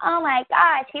 $25,000, oh my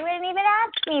gosh, he wouldn't even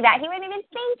ask me that. He wouldn't even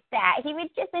think that. He would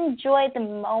just enjoy the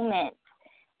moment.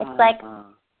 It's like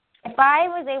if I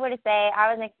was able to say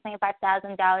I was making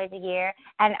 $25,000 a year,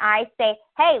 and I say,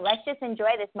 hey, let's just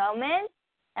enjoy this moment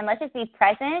and let's just be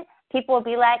present, people will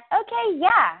be like, okay,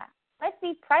 yeah, let's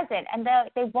be present, and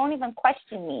they won't even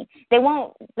question me. They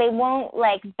won't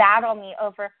battle me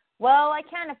over, well, I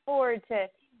can't afford to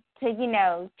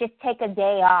to, just take a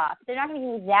day off. They're not going to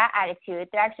use that attitude.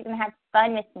 They're actually going to have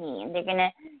fun with me, and they're going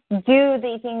to do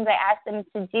the things I ask them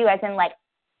to do, as in, like,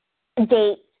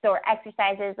 dates or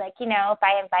exercises. Like, if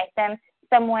I invite them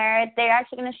somewhere, they're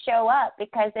actually going to show up,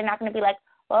 because they're not going to be like,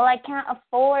 well, I can't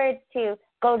afford to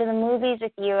go to the movies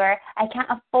with you, or I can't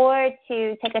afford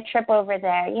to take a trip over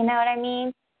there. You know what I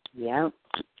mean? Yeah.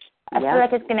 I feel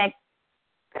like it's going to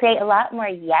create a lot more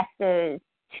yeses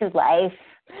to life.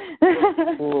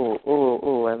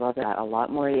 Ooh, I love that. A lot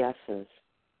more yeses.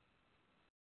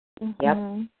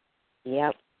 Mm-hmm.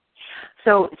 Yep.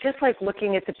 So just like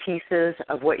looking at the pieces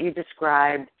of what you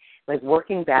described, like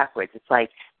working backwards, it's like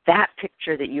that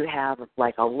picture that you have of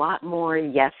like a lot more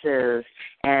yeses,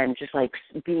 and just like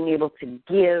being able to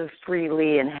give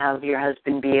freely and have your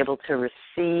husband be able to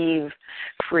receive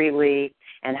freely,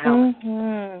 and how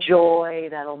joy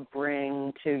that'll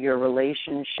bring to your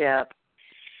relationship.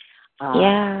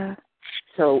 Yeah.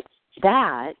 So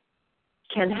that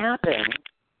can happen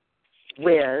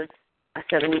with a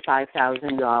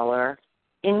 $75,000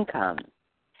 income.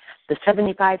 The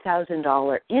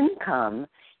 $75,000 income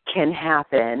can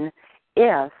happen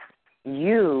if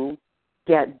you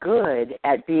get good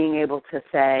at being able to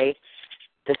say,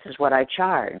 this is what I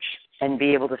charge, and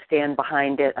be able to stand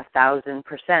behind it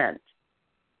 1,000%.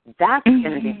 That's going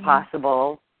to be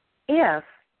possible if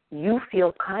you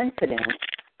feel confident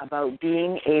about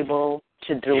being able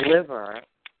to deliver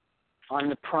on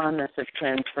the promise of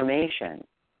transformation.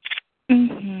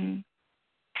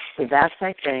 So that's,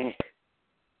 I think,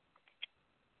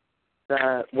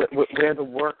 where the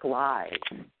work lies.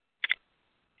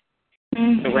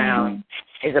 Around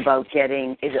is about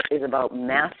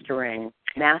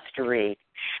mastery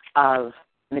of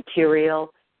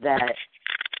material that,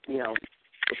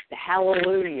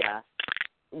 hallelujah,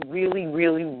 really,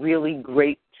 really, really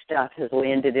great stuff has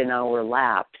landed in our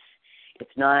laps.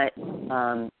 It's not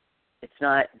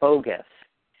bogus.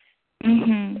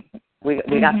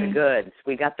 We got the goods.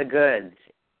 We got the goods.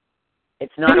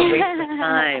 It's not a waste of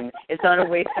time. It's not a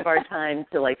waste of our time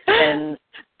to like spend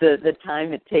the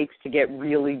time it takes to get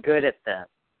really good at this.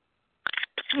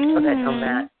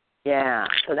 Yeah.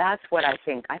 So that's what I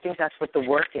think. I think that's what the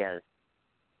work is.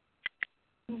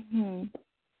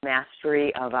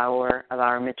 Mastery of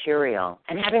our material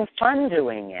and having fun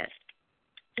doing it.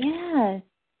 Yes.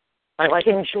 Like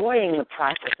enjoying the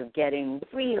process of getting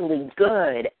really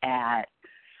good at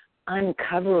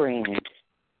uncovering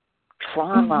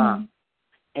trauma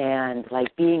and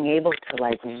like being able to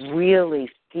like really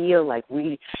feel like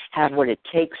we have what it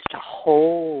takes to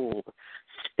hold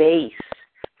space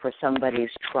for somebody's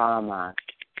trauma.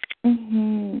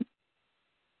 And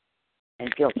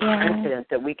feel confident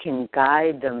that we can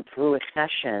guide them through a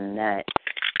session, that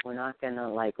we're not going to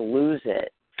like lose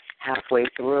it halfway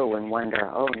through and wonder,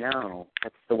 oh no,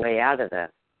 that's the way out of this.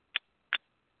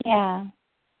 Yeah.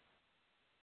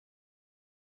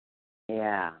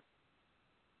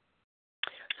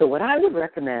 So what I would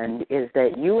recommend is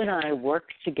that you and I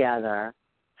work together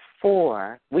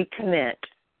we commit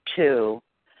to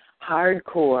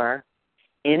hardcore,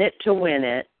 in it to win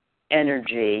it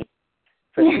energy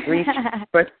for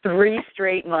 3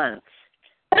 straight months.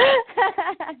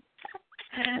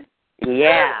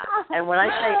 Yeah. And when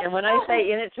I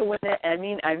say in it to win it, I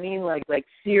mean like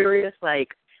serious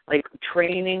like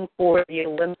training for the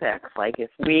Olympics. Like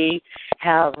if we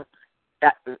have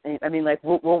that, like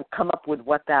we'll come up with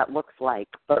what that looks like,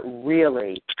 but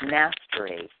really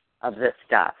mastery of this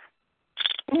stuff.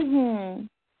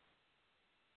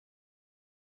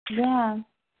 Yeah.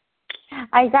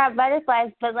 I got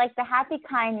butterflies, but like the happy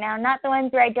kind now, not the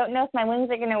ones where I don't know if my wings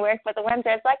are going to work, but the ones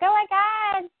where it's like, oh my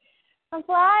God, I'm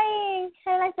flying,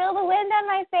 and I feel the wind on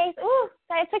my face. Ooh,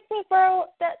 that took me for a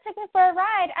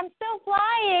ride. I'm still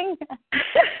flying.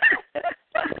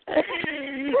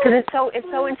 Because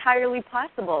it's so entirely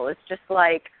possible. It's just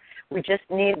like we just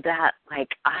need that like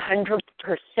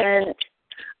 100%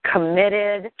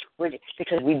 committed.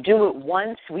 Because we do it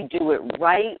once, we do it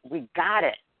right, we got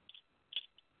it.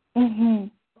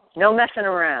 No messing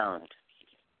around.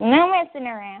 No messing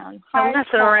around. No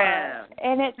messing around.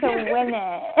 In it to win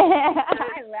it.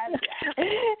 I love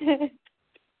that.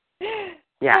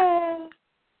 Yeah.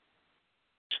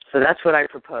 So that's what I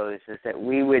propose, is that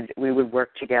we would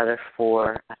work together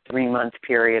for a 3-month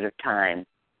period of time.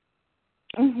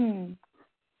 Do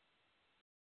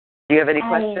you have any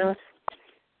questions?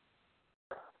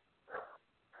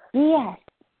 Yes.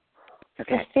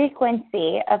 Okay. The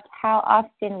frequency of how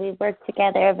often we work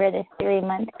together over this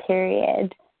 3-month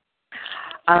period.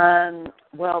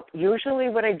 Well, usually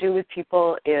what I do with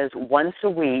people is once a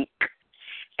week,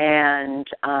 and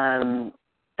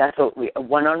That's what a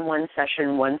one-on-one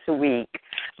session once a week.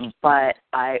 But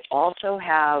I also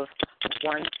have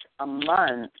once a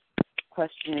month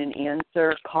question and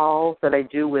answer calls that I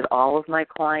do with all of my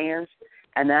clients,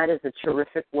 and that is a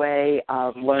terrific way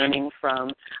of learning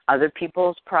from other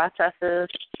people's processes.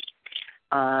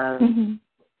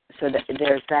 So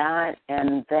there's that,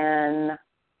 and then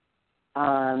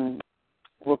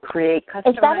we'll create customized.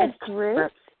 Is that a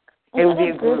group? It would be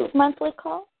a group monthly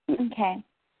call. Okay.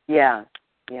 Yeah.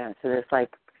 So there's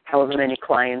like however many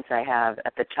clients I have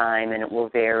at the time, and it will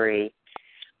vary.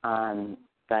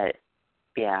 But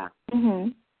yeah.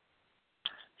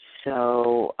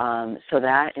 So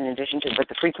that in addition to, but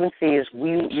the frequency is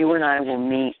you and I will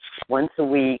meet once a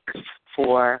week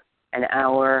for an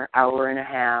hour, hour and a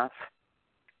half.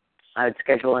 I would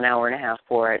schedule an hour and a half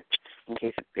for it in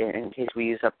case we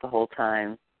use up the whole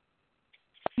time.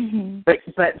 But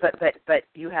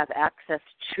you have access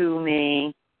to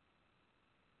me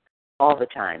all the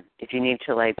time. If you need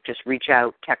to, like, just reach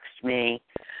out, text me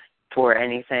for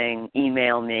anything,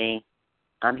 email me.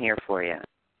 I'm here for you.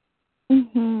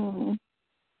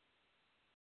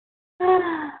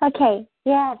 Okay.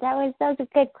 Yeah, that was a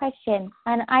good question,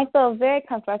 and I feel very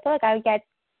comfortable. I feel like I would get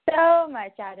so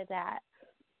much out of that.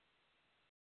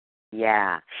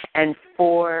 Yeah, and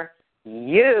for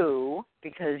you,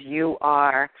 because you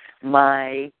are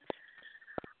my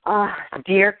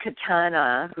dear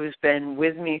Katana, who's been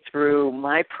with me through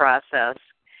my process,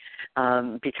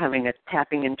 becoming a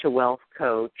tapping into wealth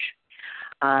coach.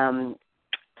 So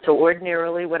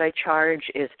ordinarily what I charge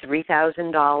is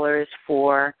 $3,000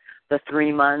 for the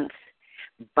 3 months,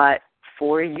 but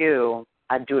for you,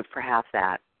 I'd do it for half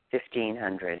that,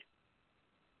 $1,500.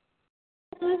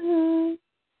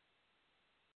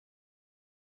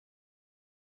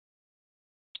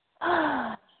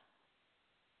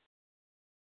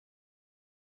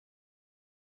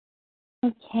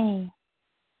 Okay.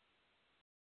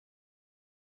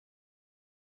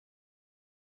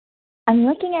 I'm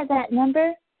looking at that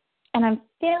number, and I'm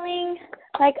feeling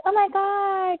like, oh my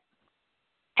God.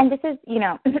 And this is,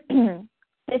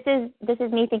 this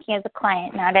is me thinking as a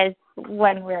client, not as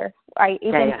when I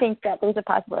even think that there's a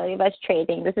possibility of us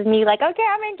trading. This is me like, okay,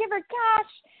 I'm going to give her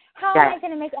cash. How am I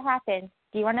going to make it happen?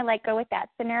 Do you want to, go with that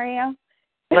scenario?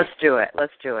 Let's do it.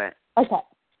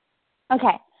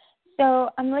 Okay. So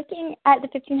I'm looking at the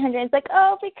 $1,500. It's like,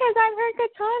 oh, because I'm her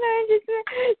Katana, just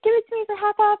give it to me for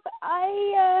half off.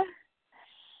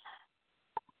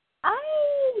 I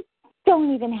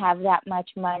don't even have that much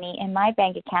money in my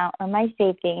bank account or my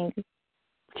savings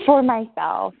for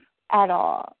myself at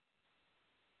all.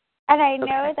 And I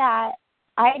know that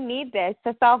I need this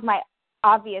to solve my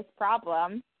obvious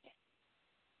problem.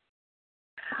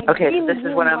 Okay, so this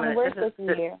is what I'm going to work with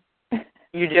you.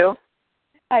 You do?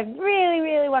 I really,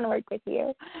 really want to work with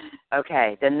you.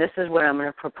 Okay, then this is what I'm going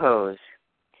to propose.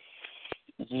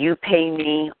 You pay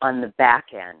me on the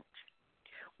back end,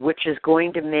 which is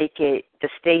going to make the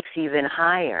stakes even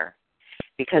higher,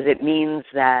 because it means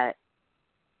that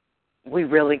we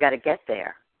really got to get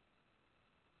there.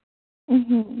 So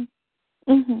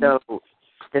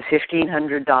the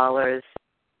 $1,500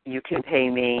 you can pay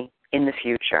me in the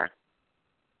future.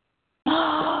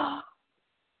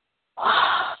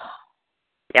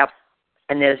 Yep.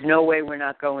 And there's no way we're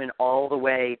not going all the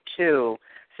way to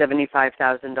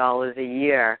 $75,000 a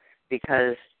year,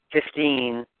 because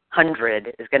 $1,500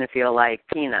 is going to feel like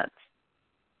peanuts.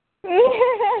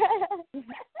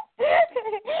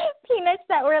 Peanuts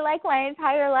that were like my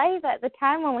entire life at the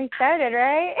time when we started,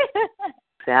 right?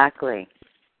 Exactly.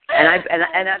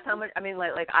 And that's how much. I mean,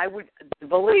 like I would,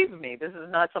 believe me, this is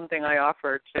not something I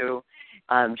offer to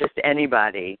just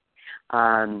anybody.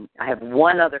 I have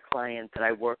one other client that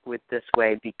I work with this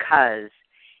way because,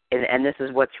 and this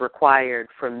is what's required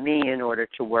from me in order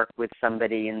to work with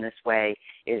somebody in this way,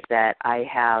 is that I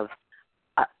have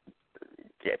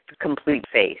complete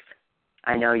faith.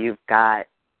 I know you've got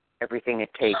everything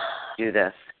it takes to do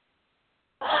this.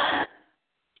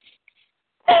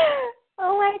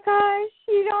 Oh my gosh,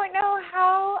 you don't know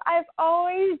how I've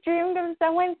always dreamed of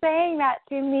someone saying that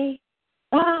to me.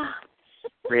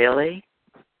 Really?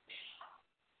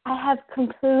 I have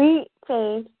complete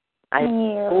faith in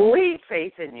you. Complete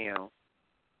faith in you.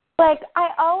 Like, I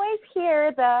always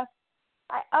hear the,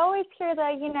 I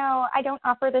don't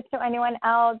offer this to anyone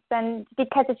else and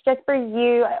because it's just for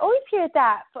you. I always hear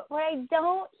that. But what I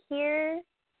don't hear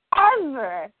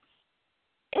ever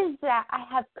is that I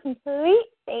have complete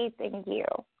faith in you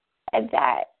and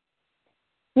that,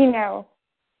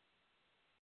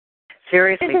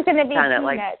 seriously, this is going to be kind of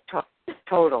like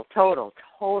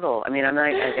total. I mean, I'm not.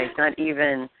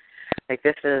 Like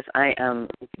I am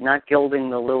not gilding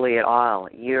the lily at all.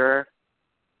 You're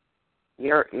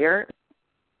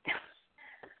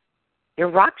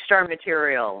rock star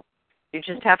material. You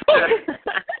just have to,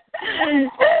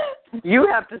 you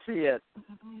have to see it.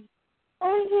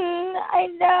 I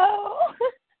know.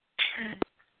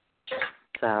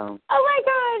 So. Oh my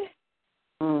God.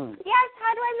 Yes,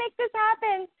 how do I make this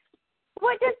happen?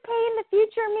 What does pay in the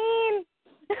future mean?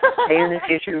 Pay in the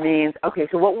future means, okay,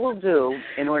 so what we'll do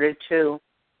in order to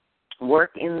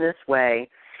work in this way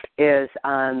is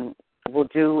we'll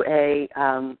do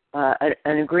an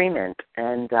agreement,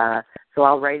 and so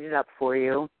I'll write it up for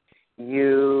you.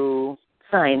 You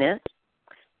sign it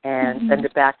and send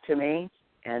it back to me,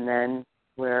 and then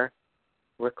we're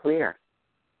clear,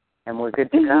 and we're good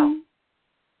to go.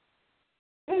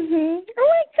 Oh my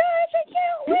gosh, I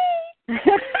can't wait.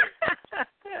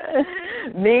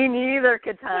 Me neither,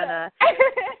 Katana.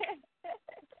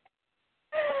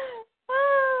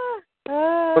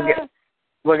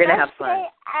 We're gonna have fun. Best day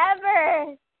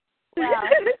ever. Well,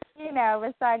 you know,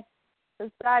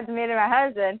 besides me and my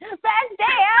husband, best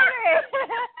day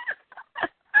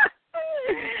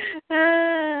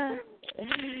ever.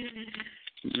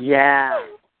 Yeah.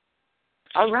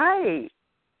 All right.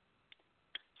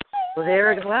 Well,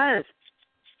 there it was.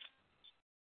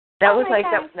 That was like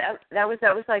that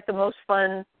was like the most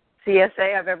fun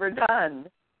CSA I've ever done.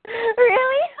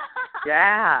 Really?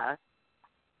 Yeah.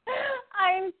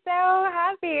 I'm so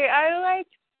happy. I'm like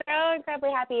so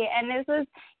incredibly happy, and this is,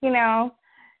 you know,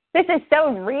 this is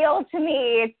so real to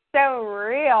me. It's so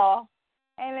real,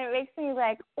 and it makes me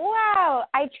like, wow.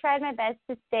 I tried my best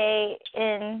to stay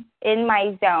in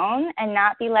my zone and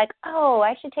not be like, oh,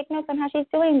 I should take notes on how she's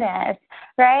doing this,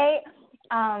 right?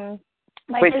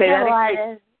 Wait, say that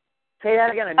again. Say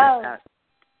that again. I missed that.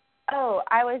 Oh,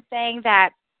 I was saying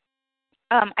that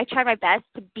I tried my best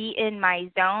to be in my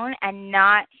zone and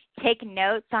not take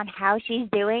notes on how she's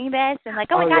doing this and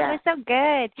like, oh my God, it was so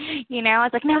good. You know, I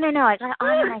was like, no, I got to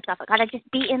honor myself. I got to just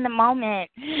be in the moment.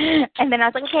 And then I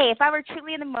was like, okay, if I were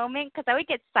truly in the moment, because I would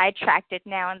get sidetracked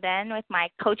now and then with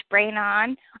my coach brain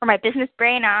on or my business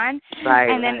brain on. Right,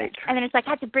 and then it's like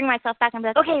I had to bring myself back and be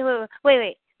like, okay,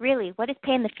 wait. Really, what does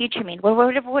pay in the future mean?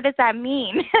 What does that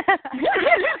mean?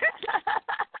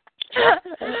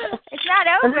 It's not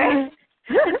over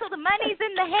until the money's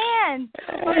in the hand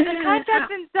or the contract's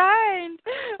been signed.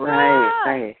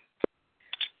 Right.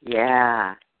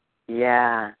 Yeah.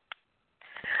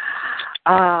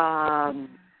 All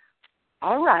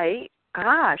right.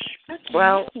 Gosh. Okay.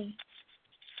 Well,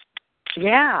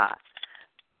 yeah.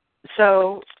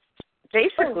 So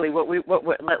basically,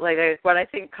 what I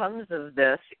think comes of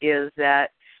this is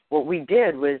that what we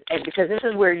did was, and because this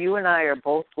is where you and I are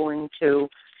both going to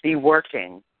be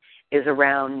working, is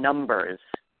around numbers.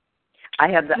 I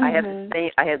have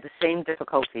the same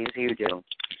difficulties you do.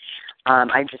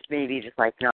 I just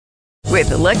like no. With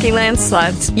the Lucky Land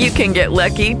Slots, you can get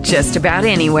lucky just about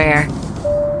anywhere.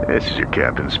 This is your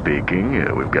captain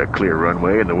speaking. We've got clear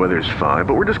runway and the weather's fine,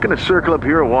 but we're just going to circle up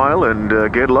here a while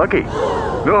and get lucky.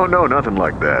 No, nothing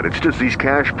like that. It's just these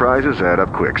cash prizes add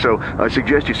up quick. So I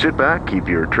suggest you sit back, keep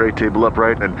your tray table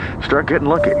upright, and start getting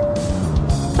lucky.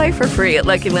 Play for free at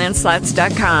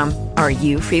LuckyLandSlots.com. Are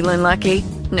you feeling lucky?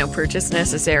 No purchase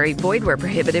necessary. Void where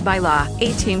prohibited by law.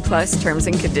 18+ terms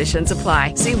and conditions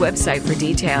apply. See website for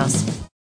details.